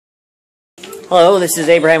Hello, this is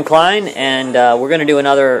Abraham Klein, and we're going to do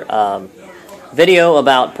another video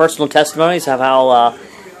about personal testimonies of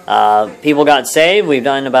how people got saved. We've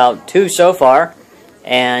done about 2 so far,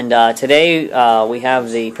 and today we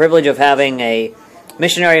have the privilege of having a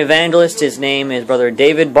missionary evangelist. His name is Brother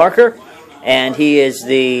David Barker, and he is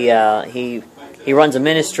the he runs a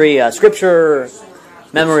ministry, Scripture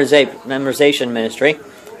memorization ministry,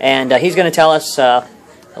 and he's going to tell us a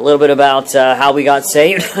little bit about how we got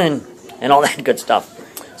saved and all that good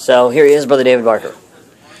stuff. So here he is, Brother David Barker.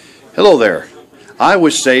 Hello there. I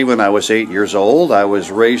was saved when I was 8 years old. I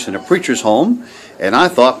was raised in a preacher's home, and I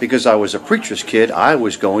thought because I was a preacher's kid, I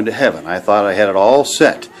was going to heaven. I thought I had it all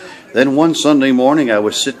set. Then one Sunday morning, I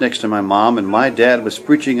was sitting next to my mom, and my dad was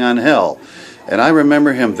preaching on hell. And I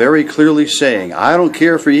remember him very clearly saying, I don't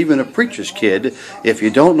care for even a preacher's kid, if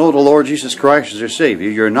you don't know the Lord Jesus Christ as your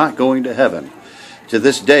Savior, you're not going to heaven. To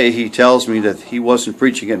this day, he tells me that he wasn't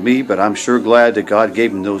preaching at me, but I'm sure glad that God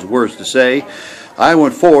gave him those words to say. I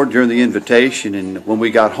went forward during the invitation, and when we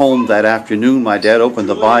got home that afternoon, my dad opened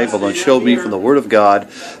the Bible and showed me from the Word of God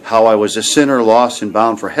how I was a sinner lost and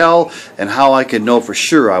bound for hell, and how I could know for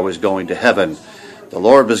sure I was going to heaven. The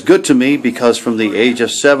Lord was good to me because from the age of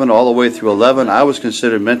 7 all the way through 11, I was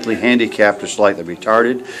considered mentally handicapped or slightly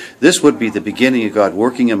retarded. This would be the beginning of God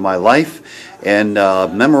working in my life, and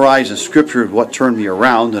memorizing Scripture is what turned me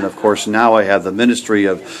around. And of course now I have the ministry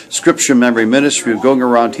of Scripture Memory Ministry, of going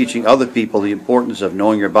around teaching other people the importance of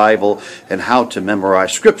knowing your Bible and how to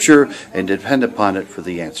memorize Scripture and depend upon it for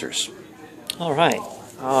the answers. All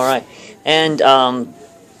right. And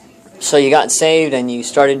so you got saved and you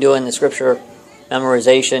started doing the Scripture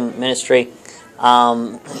memorization ministry.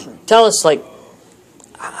 Tell us, like,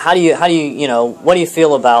 how do you what do you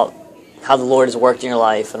feel about how the Lord has worked in your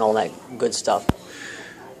life and all that good stuff?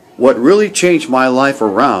 What really changed my life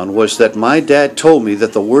around was that my dad told me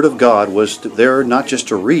that the Word of God was there not just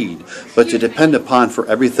to read, but to depend upon for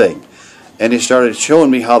everything. And he started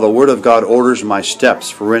showing me how the Word of God orders my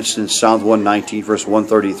steps. For instance, Psalm 119, verse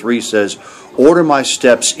 133 says, Order my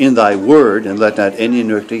steps in thy word, and let not any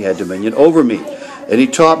iniquity have dominion over me. And he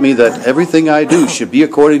taught me that everything I do should be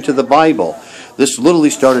according to the Bible. This literally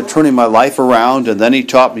started turning my life around, and then he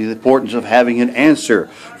taught me the importance of having an answer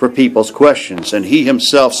for people's questions. And he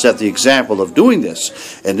himself set the example of doing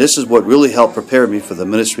this. And this is what really helped prepare me for the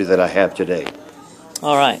ministry that I have today.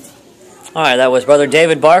 All right, that was Brother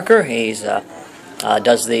David Barker. He's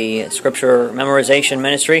does the Scripture memorization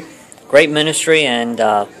ministry. Great ministry, and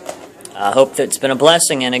I hope that it's been a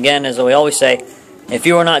blessing. And again, as we always say, if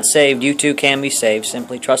you are not saved, you too can be saved.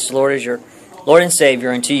 Simply trust the Lord as your Lord and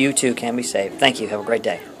Savior, and you too can be saved. Thank you. Have a great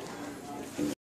day.